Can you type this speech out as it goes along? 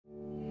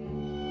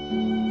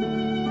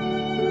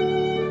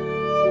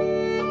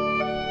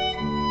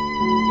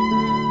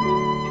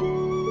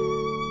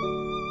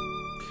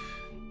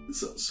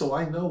So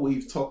I know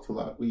we've talked a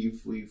lot.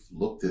 We've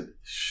looked at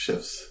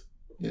shifts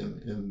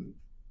in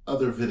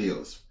other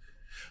videos,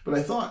 but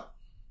I thought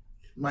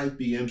it might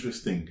be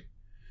interesting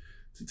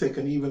to take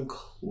an even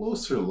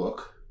closer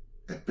look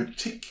at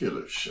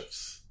particular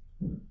shifts.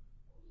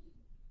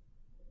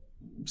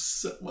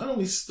 So why don't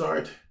we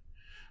start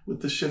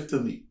with the shift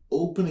in the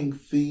opening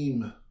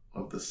theme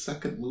of the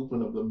second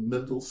movement of the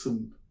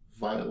Mendelssohn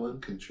Violin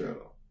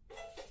Concerto.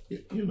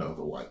 You know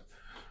the one.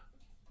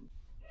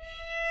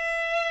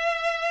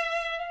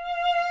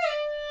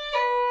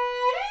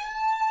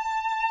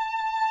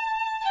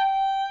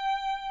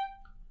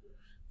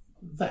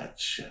 That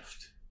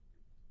shift.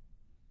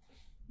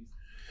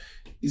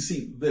 You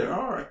see, there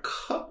are a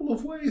couple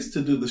of ways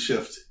to do the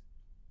shift.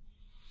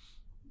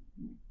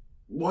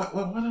 Why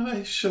don't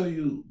I show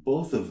you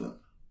both of them?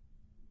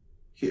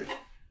 Here.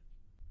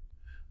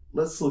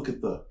 Let's look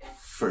at the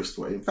first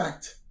way. In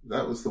fact,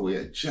 that was the way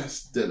I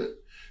just did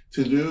it.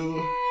 To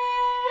do...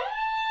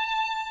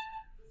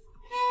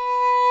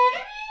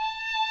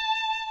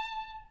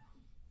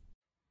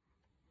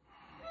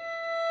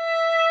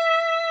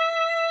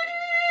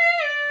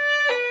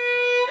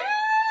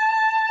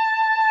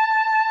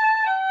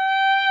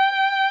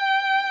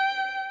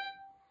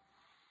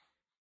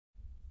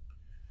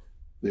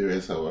 There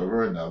is,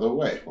 however, another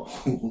way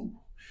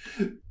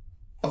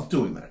of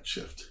doing that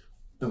shift.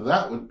 And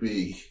that would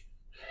be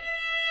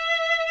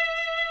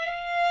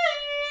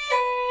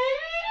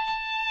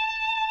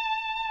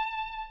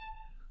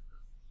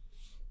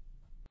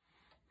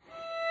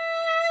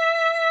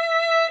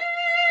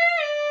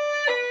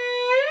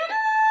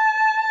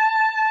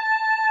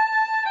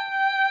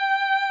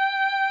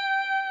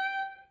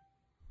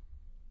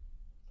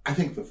I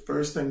think the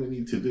first thing we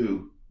need to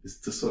do is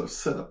to sort of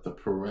set up the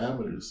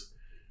parameters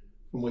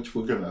from which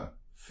we're going to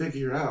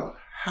figure out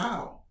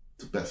how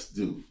to best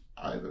do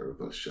either of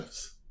those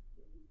shifts.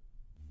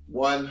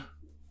 One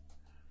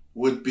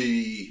would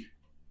be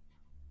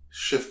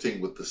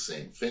shifting with the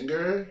same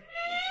finger.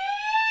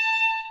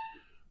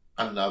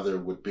 Another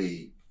would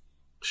be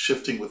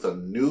shifting with a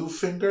new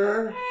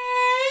finger.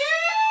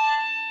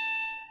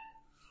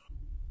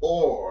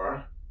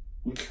 Or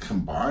we could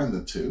combine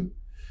the two.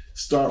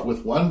 Start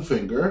with one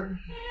finger,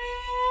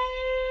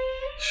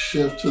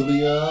 shift to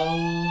the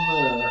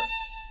other.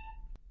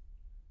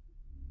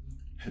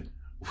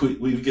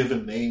 We've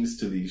given names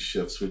to these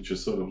shifts, which are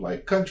sort of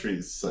like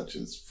countries, such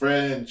as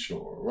French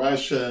or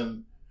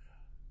Russian,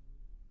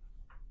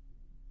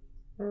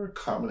 or a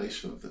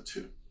combination of the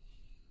two.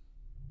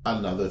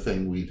 Another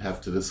thing we'd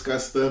have to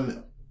discuss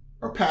then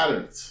are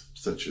patterns,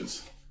 such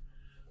as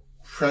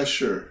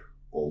pressure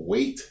or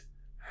weight.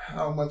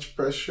 How much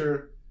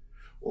pressure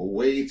or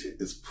weight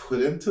is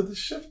put into the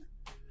shift?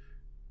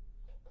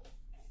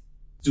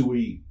 Do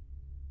we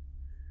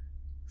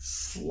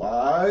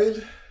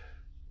slide?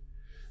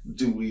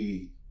 Do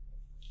we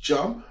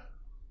jump?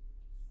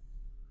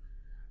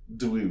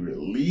 Do we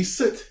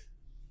release it?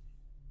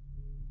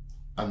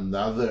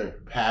 Another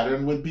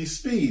pattern would be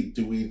speed.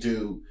 Do we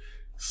do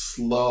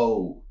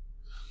slow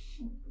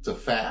to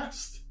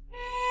fast?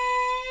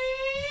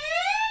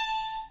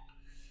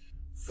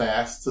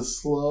 Fast to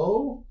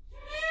slow?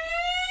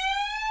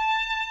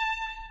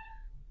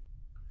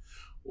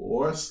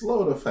 Or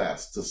slow to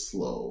fast to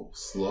slow?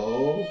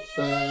 Slow,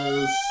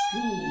 fast,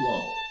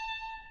 slow.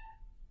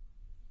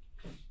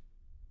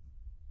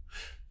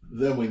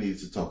 Then we need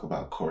to talk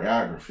about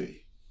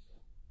choreography.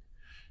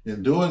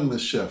 In doing the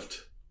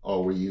shift,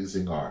 are we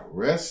using our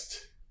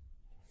wrist?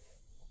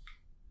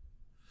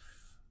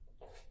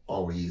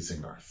 Are we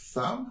using our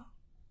thumb?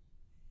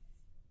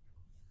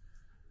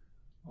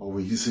 Are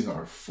we using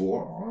our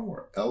forearm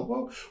or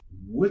elbow?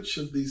 Which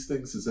of these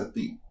things is at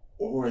the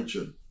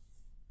origin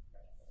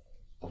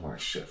of our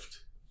shift?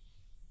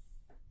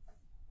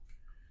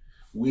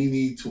 We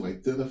need to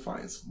identify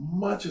as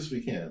much as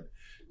we can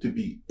to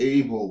be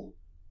able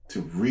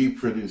to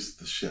reproduce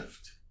the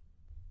shift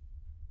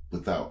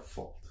without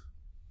fault.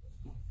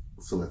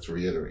 So let's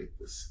reiterate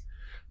this.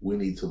 We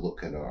need to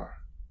look at our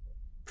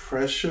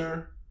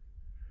pressure.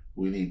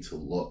 We need to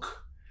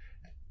look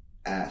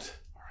at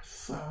our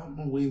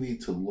thumb. We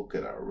need to look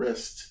at our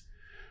wrist.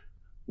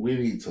 We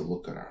need to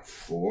look at our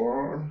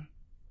forearm.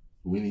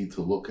 We need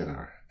to look at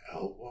our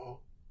elbow.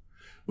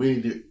 We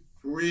need to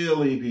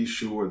really be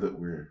sure that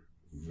we're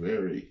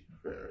very,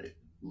 very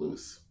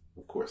loose.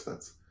 Of course,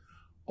 that's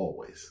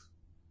always.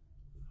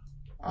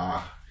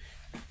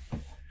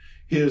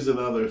 Here's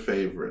another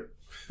favorite.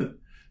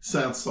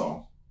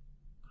 Saint-Saëns,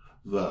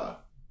 the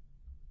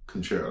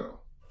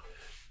concerto.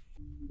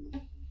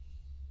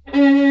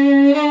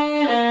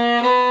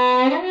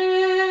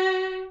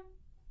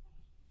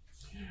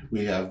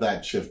 We have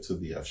that shift to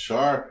the F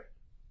sharp.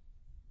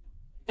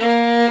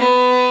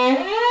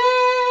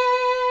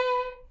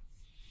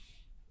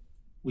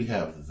 We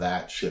have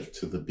that shift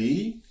to the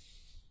B.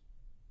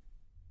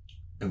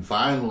 And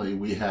finally,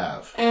 we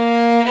have...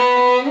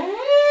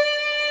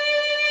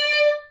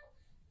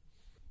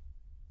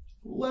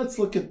 Let's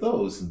look at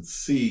those and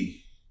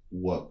see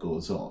what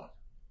goes on.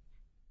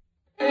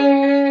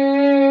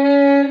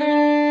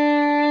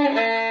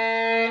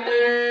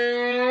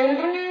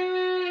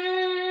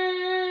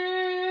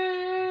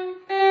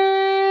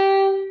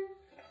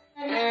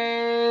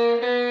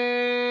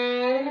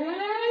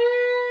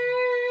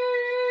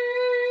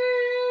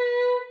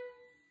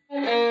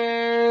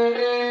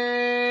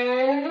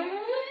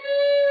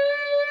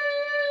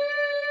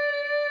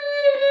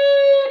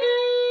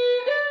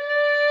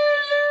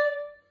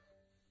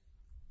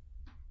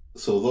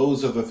 So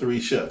those are the three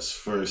shifts.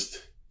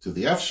 First to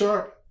the F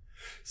sharp,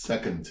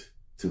 second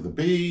to the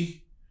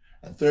B,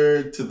 and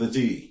third to the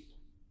D.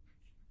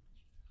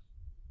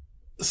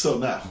 So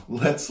now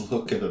let's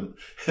look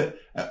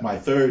at my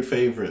third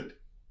favorite.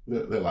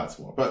 There are lots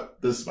more, but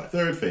this is my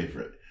third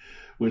favorite,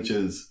 which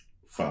is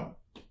from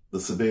the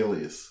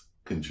Sibelius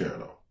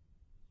Concerto.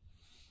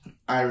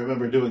 I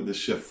remember doing this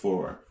shift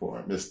for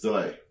Miss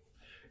DeLay.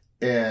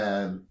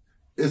 And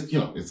it's,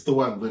 it's the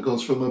one that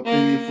goes from the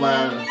B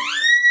flat.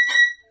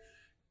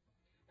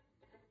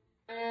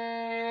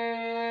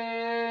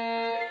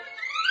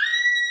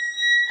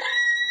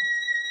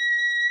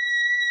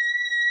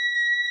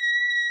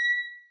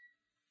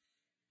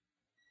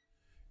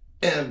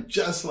 And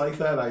just like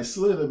that, I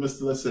slid, and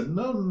Mr. Les said,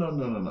 no,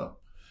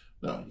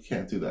 you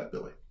can't do that,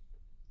 Billy.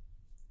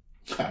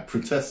 I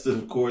protested,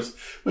 of course,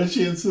 but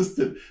she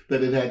insisted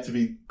that it had to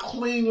be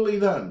cleanly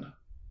done.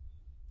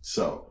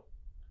 So,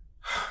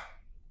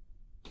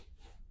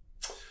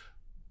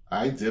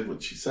 I did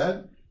what she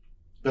said,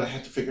 but I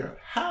had to figure out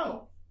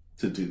how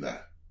to do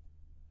that.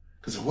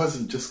 Because I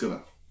wasn't just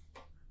gonna,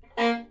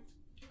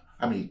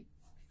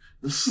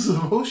 this is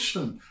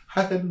emotion.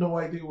 I had no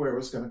idea where it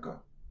was gonna go.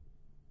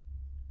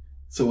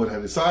 So what I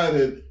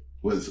decided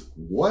was,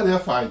 what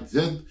if I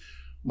did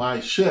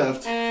my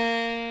shift,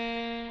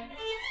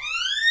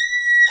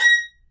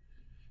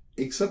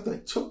 except I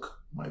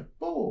took my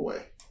bow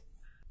away.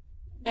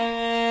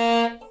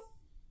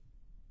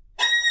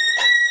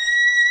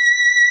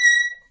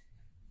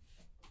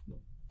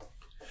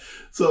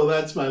 So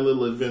that's my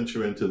little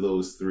adventure into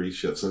those three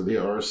shifts. And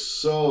there are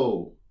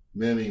so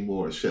many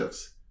more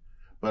shifts.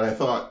 But I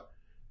thought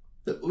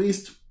at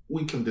least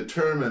we can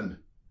determine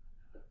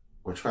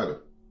or try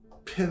to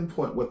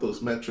pinpoint what those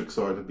metrics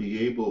are to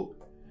be able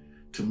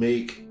to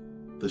make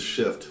the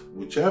shift,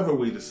 whichever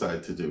we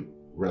decide to do,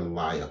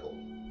 reliable.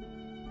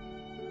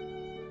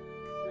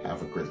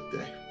 Have a great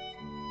day.